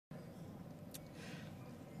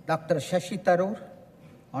Dr. Shashi Tharoor,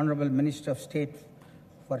 Honorable Minister of State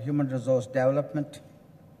for Human Resource Development,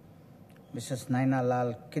 Mrs. Naina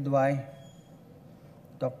Lal Kidwai,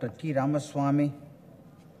 Dr. T. Ramaswamy,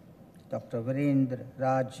 Dr. Virendra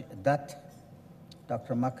Raj Dutt,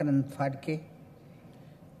 Dr. Makaran Phadke,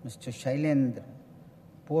 Mr. Shailendra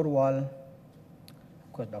Porwal,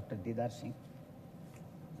 of course, Dr. Didar Singh,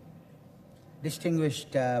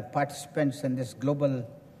 distinguished participants in this global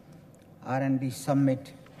R&D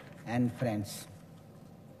summit and friends.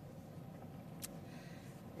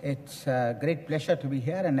 It's a great pleasure to be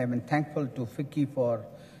here, and I've been thankful to FICCI for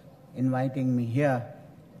inviting me here.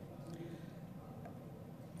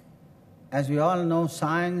 As we all know,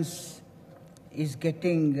 science is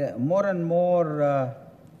getting more and more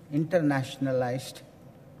internationalized.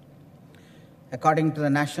 According to the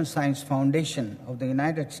National Science Foundation of the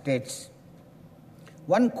United States,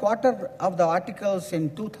 1/4 of the articles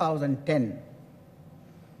in 2010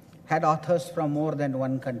 had authors from more than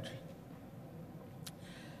one country,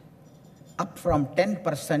 up from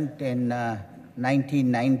 10% in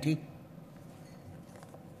 1990.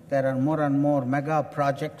 There are more and more mega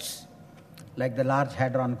projects like the Large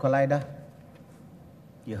Hadron Collider.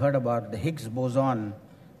 You heard about the Higgs boson,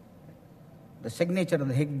 the signature of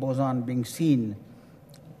the Higgs boson being seen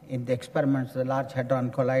in the experiments of the Large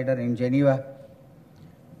Hadron Collider in Geneva,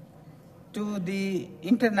 to the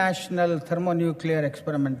International Thermonuclear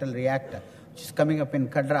Experimental Reactor, which is coming up in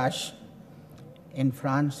Cadrache in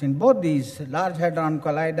France. In both these, Large Hadron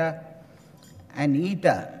Collider and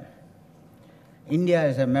ITER, India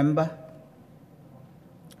is a member.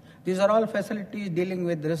 These are all facilities dealing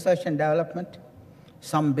with research and development,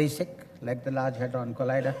 some basic, like the Large Hadron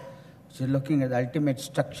Collider, which is looking at the ultimate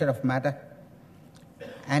structure of matter.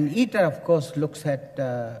 And ITER, of course, looks at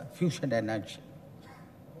fusion energy.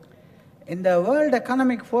 In the World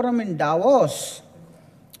Economic Forum in Davos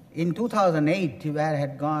in 2008, where I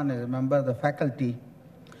had gone as a member of the faculty,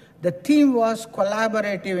 the theme was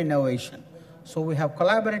collaborative innovation. So we have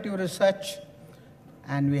collaborative research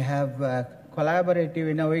and we have collaborative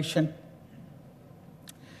innovation.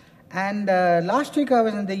 And last week I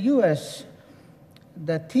was in the US.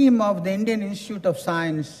 The theme of the Indian Institute of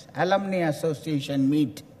Science Alumni Association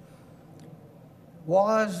meet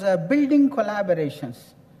was building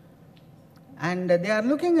collaborations. And they are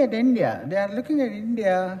looking at India. They are looking at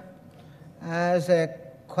India as a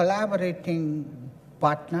collaborating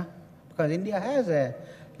partner, because India has a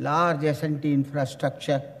large S&T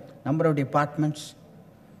infrastructure, number of departments.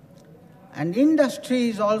 And industry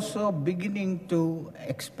is also beginning to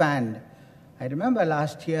expand. I remember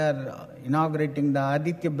last year inaugurating the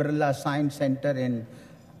Aditya Birla Science Center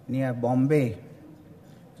near Bombay,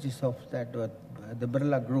 which is of the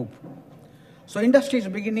Birla Group. So industry is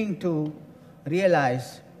beginning to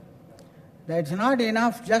realize that it's not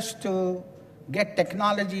enough just to get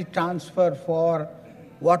technology transfer for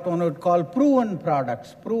what one would call proven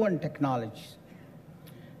products, proven technologies.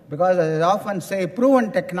 Because as I often say,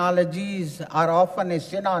 proven technologies are often a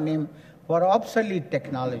synonym for obsolete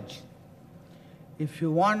technology. If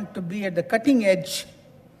you want to be at the cutting edge,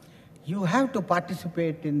 you have to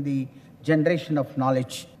participate in the generation of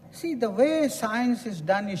knowledge. See, the way science is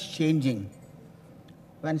done is changing.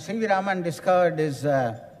 When C.V. Raman discovered his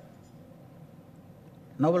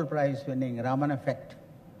Nobel Prize winning Raman effect,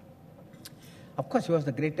 of course he was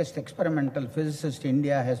the greatest experimental physicist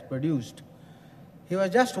India has produced. He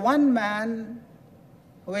was just one man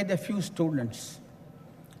with a few students.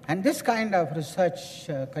 And this kind of research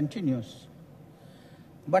continues.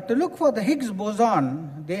 But to look for the Higgs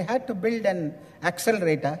boson, they had to build an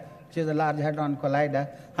accelerator, which is a Large Hadron Collider,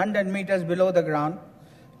 100 meters below the ground,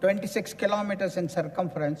 26 kilometers in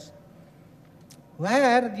circumference,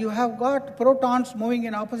 where you have got protons moving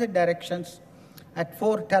in opposite directions at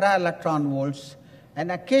 4 tera-electron volts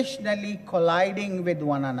and occasionally colliding with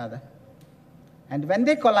one another. And when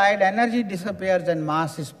they collide, energy disappears and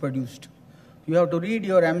mass is produced. You have to read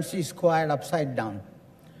your MC squared upside down.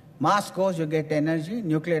 Mass goes, you get energy,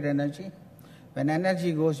 nuclear energy. When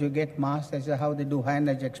energy goes, you get mass. This is how they do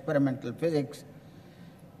high-energy experimental physics.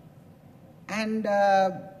 And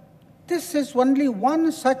this is only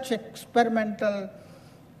one such experimental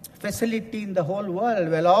facility in the whole world,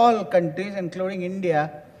 where all countries, including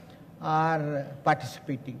India, are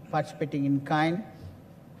participating in kind.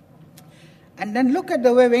 And then look at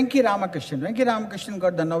the way Venki Ramakrishnan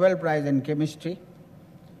got the Nobel Prize in chemistry.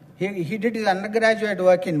 He did his undergraduate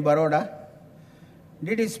work in Baroda,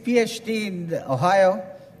 did his PhD in Ohio,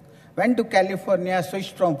 went to California,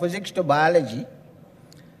 switched from physics to biology.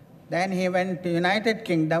 Then he went to United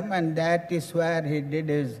Kingdom, and that is where he did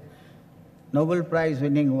his Nobel Prize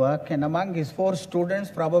winning work, and among his 4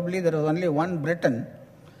 students, probably there was only one Briton.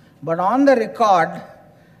 But on the record,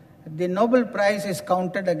 the Nobel Prize is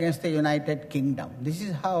counted against the United Kingdom. This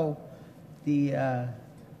is how the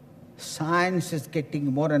science is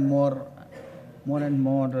getting more and more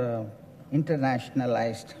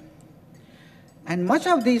internationalized. And much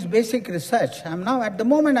of these basic research, at the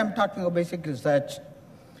moment I'm talking about basic research,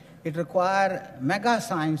 it requires mega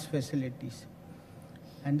science facilities.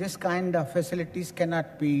 And this kind of facilities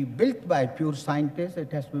cannot be built by pure scientists,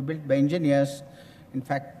 it has to be built by engineers. In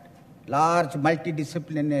fact, large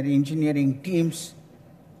multidisciplinary engineering teams.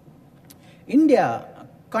 India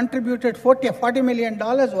contributed $40 million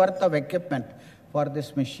worth of equipment for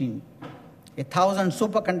this machine. 1,000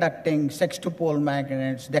 superconducting sextupole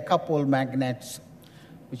magnets, decapole magnets,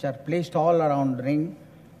 which are placed all around the ring.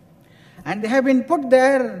 And they have been put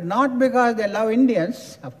there not because they love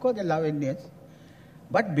Indians, of course they love Indians,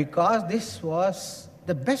 but because this was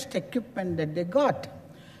the best equipment that they got.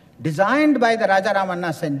 Designed by the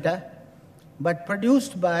Rajaramana Center, but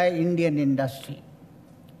produced by Indian industry.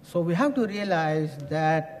 So we have to realize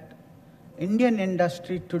that Indian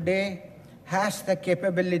industry today has the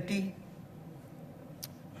capability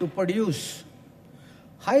to produce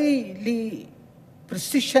highly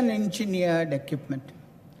precision engineered equipment.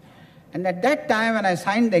 And at that time when I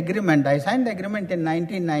signed the agreement in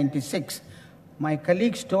 1996, my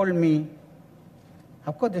colleagues told me,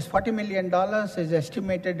 of course this $40 million is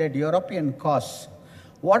estimated at European costs.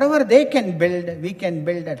 Whatever they can build, we can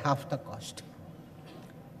build at half the cost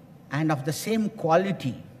and of the same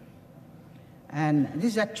quality. And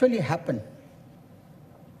this actually happened.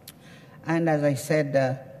 And as I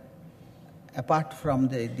said, apart from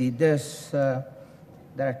this, there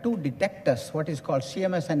are 2 detectors, what is called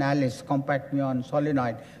CMS and ALICE, compact muon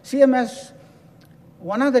solenoid. CMS,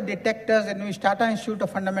 one of the detectors in which Tata Institute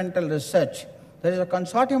of Fundamental Research, there is a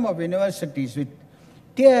consortium of universities with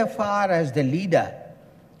TFR as the leader,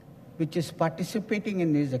 which is participating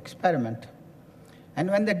in this experiment. And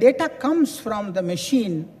when the data comes from the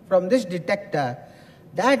machine, from this detector,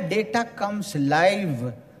 that data comes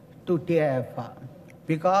live to TFR,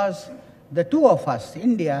 because the 2 of us,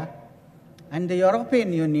 India and the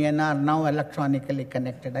European Union, are now electronically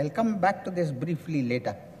connected. I'll come back to this briefly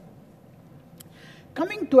later.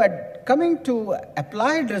 Coming to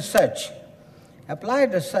applied research,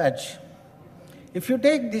 if you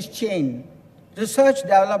take this chain, research,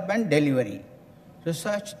 development, delivery.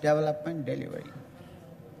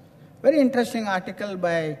 Very interesting article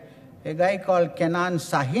by a guy called Kenan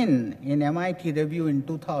Sahin in MIT Review in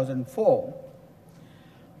 2004.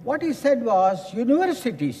 What he said was,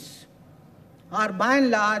 universities are by and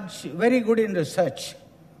large very good in research,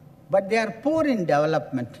 but they are poor in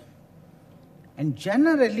development and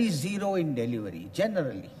generally zero in delivery,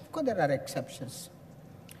 generally. Of course, there are exceptions.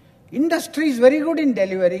 Industry is very good in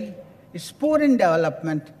delivery, is poor in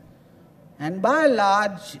development, and by and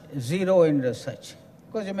large, zero in research.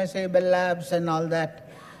 Of course, you may say Bell Labs and all that.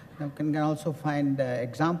 You can also find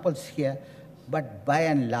examples here, but by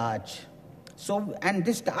and large. So, and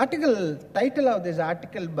this article, title of this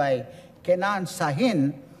article by Kenan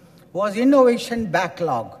Sahin was Innovation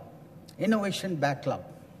Backlog. Innovation Backlog.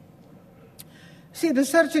 See,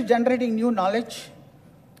 research is generating new knowledge.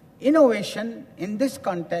 Innovation, in this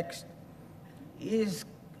context, is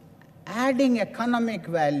adding economic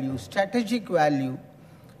value, strategic value,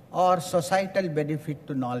 or societal benefit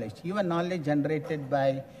to knowledge, even knowledge generated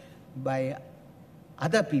by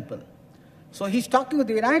other people. So he's talking with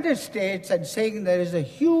the United States and saying there is a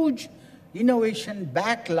huge innovation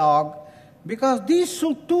backlog because these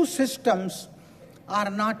 2 systems are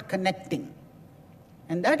not connecting.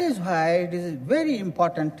 And that is why it is very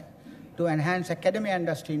important to enhance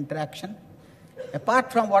academia-industry interaction.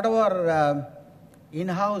 Apart from whatever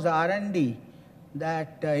in-house R&D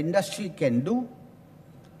that industry can do,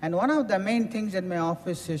 and one of the main things in my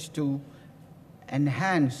office is to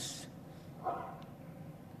enhance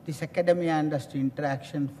this academia-industry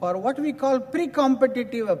interaction for what we call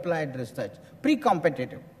pre-competitive applied research.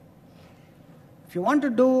 Pre-competitive. If you want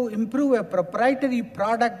to improve a proprietary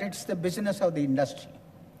product, it's the business of the industry.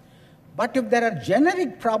 But if there are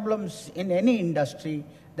generic problems in any industry,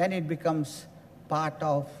 then it becomes part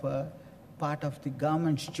of the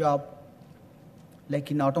government's job. Like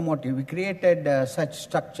in automotive, we created such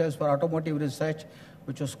structures for automotive research,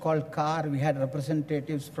 which was called CAR. We had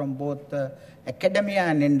representatives from both academia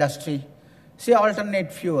and industry. See,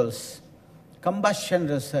 alternate fuels, combustion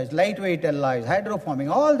research, lightweight alloys,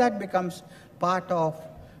 hydroforming, all that becomes part of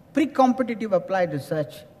pre-competitive applied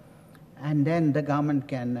research, and then the government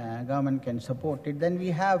can support it. Then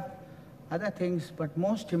we have other things, but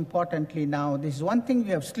most importantly now, this is one thing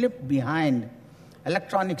we have slipped behind,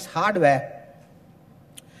 electronics hardware.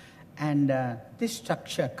 And this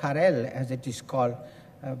structure, Carel, as it is called,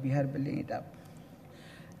 we are building it up.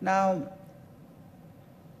 Now,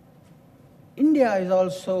 India is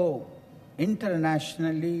also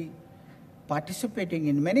internationally participating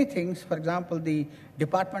in many things. For example, the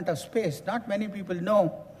Department of Space. Not many people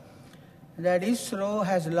know that ISRO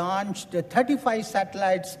has launched 35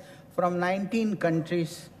 satellites from 19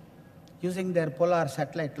 countries using their Polar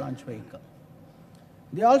satellite launch vehicle.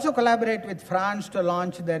 They also collaborate with France to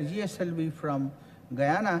launch their GSLV from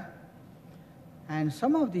Guyana. And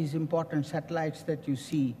some of these important satellites that you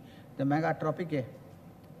see, the Megatropique,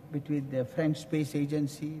 between the French Space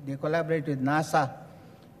Agency, they collaborate with NASA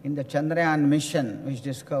in the Chandrayaan mission, which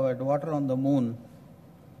discovered water on the moon.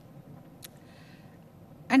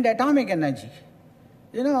 And atomic energy.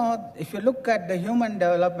 You know, if you look at the Human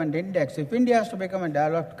Development Index, if India has to become a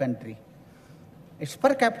developed country, its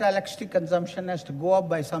per capita electricity consumption has to go up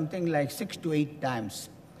by something like 6 to 8 times.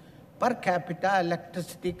 Per capita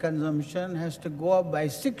electricity consumption has to go up by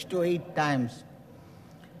 6 to 8 times.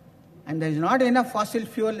 And there is not enough fossil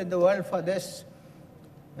fuel in the world for this,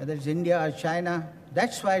 whether it's India or China.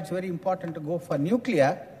 That's why it's very important to go for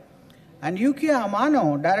nuclear. And Yukio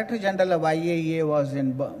Amano, Director General of IAEA, was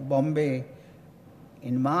in Bombay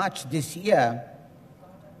in March this year.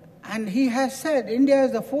 And he has said India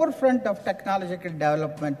is the forefront of technological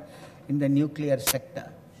development in the nuclear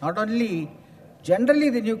sector. Not only generally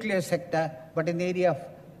the nuclear sector, but in the area of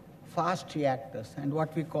fast reactors and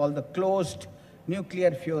what we call the closed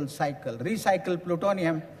nuclear fuel cycle, recycle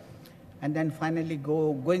plutonium, and then finally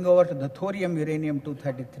going over to the thorium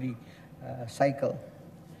uranium-233 cycle.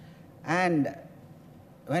 And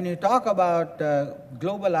when you talk about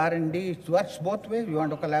global R&D, it works both ways. We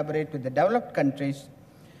want to collaborate with the developed countries.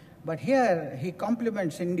 But here he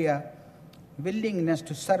compliments India's willingness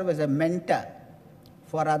to serve as a mentor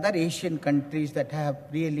for other Asian countries that have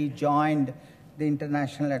really joined the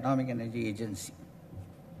International Atomic Energy Agency.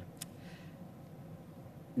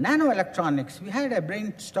 Nanoelectronics, we had a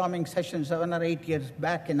brainstorming session 7 or 8 years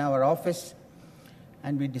back in our office,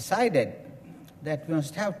 and we decided that we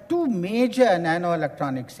must have 2 major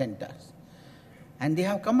nanoelectronic centers. And they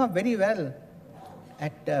have come up very well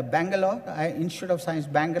at Bangalore, Institute of Science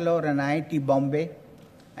Bangalore and IIT Bombay.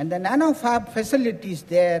 And the nanofab facilities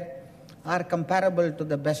there are comparable to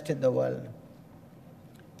the best in the world.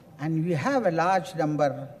 And we have a large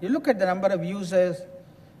number. You look at the number of users.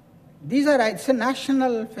 It's a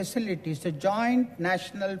national facility. It's a joint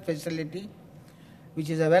national facility which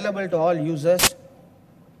is available to all users.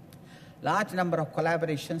 Large number of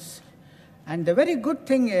collaborations. And the very good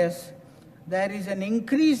thing is there is an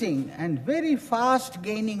increasing and very fast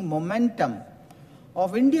gaining momentum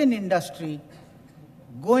of Indian industry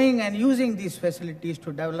going and using these facilities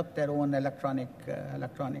to develop their own electronic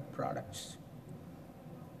products.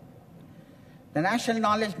 The National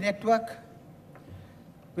Knowledge Network,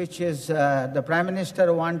 which is the Prime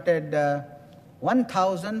Minister wanted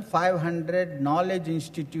 1,500 knowledge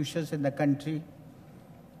institutions in the country,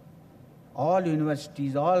 all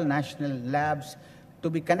universities, all national labs, to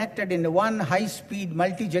be connected in one high-speed,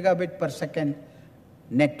 multi-gigabit per second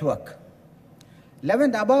network.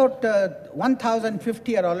 About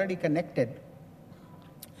 1,050 are already connected.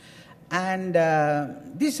 And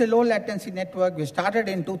this low-latency network, we started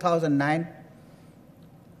in 2009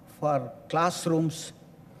 for classrooms,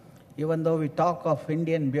 even though we talk of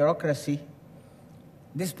Indian bureaucracy.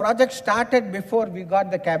 This project started before we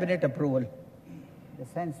got the cabinet approval. In the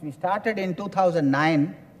sense, we started in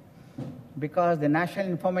 2009 because the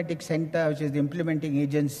National Informatics Center, which is the implementing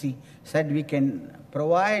agency, said we can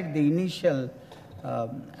provide the initial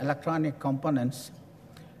electronic components.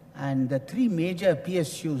 And the 3 major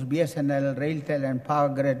PSUs, BSNL, RailTel, and Power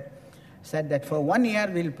Grid, said that for 1 year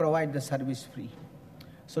we'll provide the service free.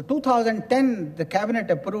 So 2010, the cabinet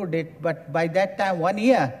approved it, but by that time, 1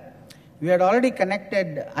 year, we had already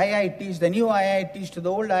connected IITs, the new IITs, to the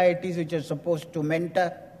old IITs, which are supposed to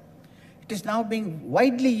mentor. It is now being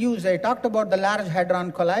widely used. I talked about the Large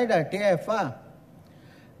Hadron Collider, TIFR.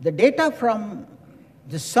 The data from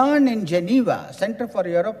the CERN in Geneva, Center for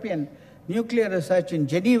European Nuclear Research in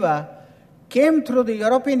Geneva, came through the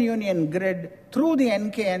European Union grid, through the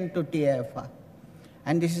NKN to TIFR.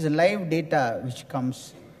 And this is live data which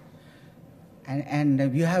comes. And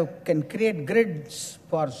you can create grids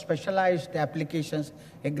for specialized applications,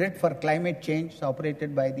 a grid for climate change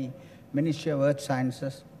operated by the Ministry of Earth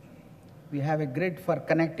Sciences. We have a grid for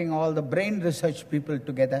connecting all the brain research people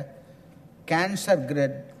together, cancer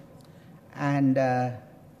grid, and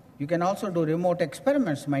You can also do remote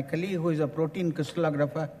experiments. My colleague, who is a protein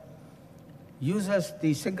crystallographer, uses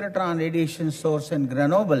the synchrotron radiation source in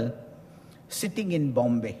Grenoble, sitting in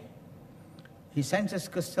Bombay. He sends his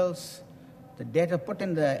crystals, the data put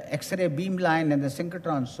in the X-ray beamline and the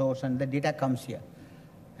synchrotron source, and the data comes here.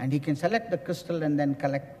 And he can select the crystal and then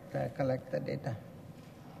collect the data.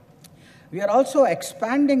 We are also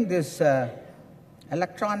expanding this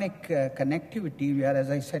electronic connectivity. We are,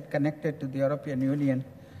 as I said, connected to the European Union.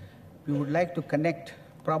 We would like to connect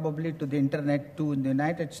probably to the internet too in the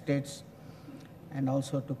United States, and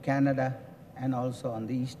also to Canada, and also on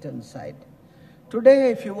the eastern side. Today,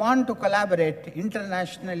 if you want to collaborate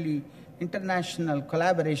international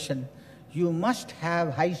collaboration, you must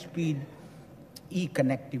have high-speed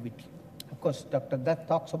e-connectivity. Of course, Dr. Dutt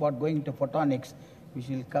talks about going to photonics, which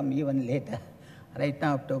will come even later. Right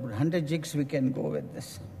now, up to 100 gigs, we can go with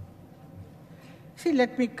this. See,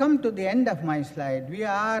 let me come to the end of my slide. We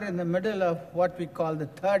are in the middle of what we call the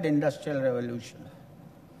third industrial revolution.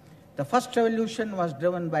 The first revolution was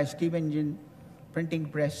driven by steam engine, printing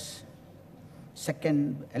press.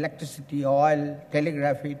 Second, electricity, oil,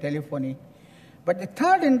 telegraphy, telephony. But the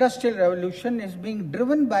third industrial revolution is being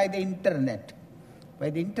driven by the internet.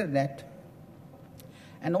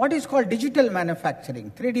 And what is called digital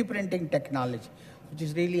manufacturing, 3D printing technology, which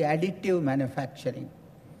is really additive manufacturing.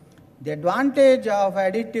 The advantage of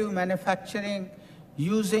additive manufacturing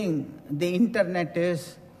using the internet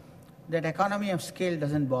is that economy of scale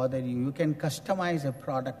doesn't bother you. You can customize a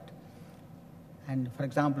product. And for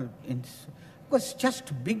example, it was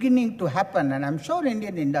just beginning to happen, and I'm sure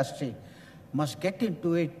Indian industry must get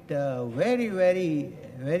into it very, very,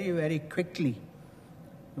 very, very quickly.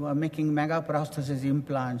 You are making mega prosthesis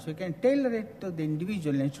implants. You can tailor it to the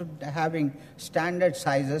individual instead of having standard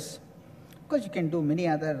sizes. Because you can do many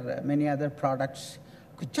other products.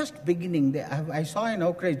 Just beginning, I saw in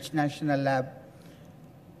Oak Ridge National Lab,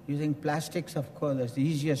 using plastics, of course, is the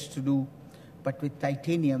easiest to do, but with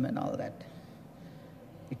titanium and all that.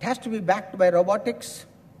 It has to be backed by robotics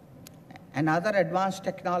and other advanced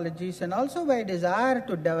technologies, and also by desire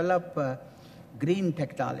to develop green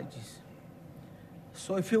technologies.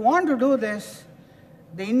 So if you want to do this,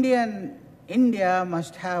 India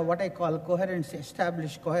must have what I call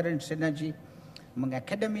established coherent synergy among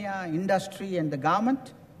academia, industry, and the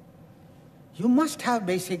government. You must have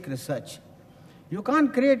basic research. You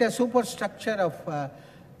can't create a superstructure of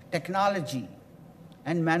technology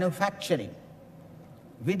and manufacturing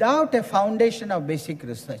without a foundation of basic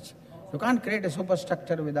research. You can't create a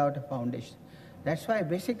superstructure without a foundation. That's why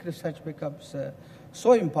basic research becomes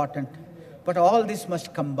so important. But all this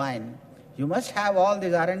must combine. You must have all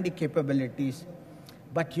these R&D capabilities,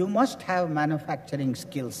 but you must have manufacturing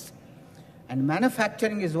skills. And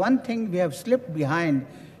manufacturing is one thing we have slipped behind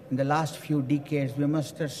in the last few decades. We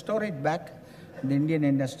must restore it back. The Indian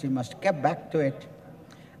industry must get back to it.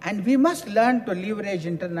 And we must learn to leverage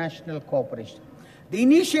international cooperation. The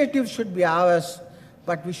initiative should be ours,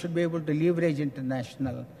 but we should be able to leverage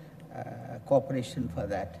international cooperation for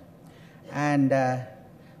that. And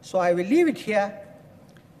so I will leave it here.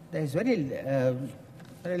 There is very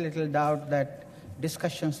little doubt that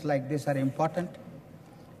discussions like this are important.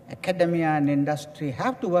 Academia and industry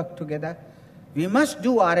have to work together. We must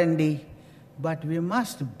do R&D, but we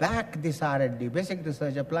must back this R&D, basic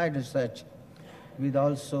research, applied research, with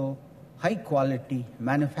also high-quality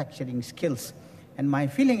manufacturing skills. And my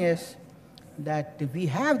feeling is that we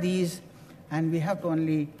have these, and we have to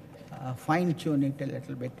only fine-tune it a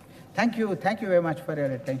little bit. Thank you very much for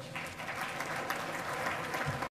your attention.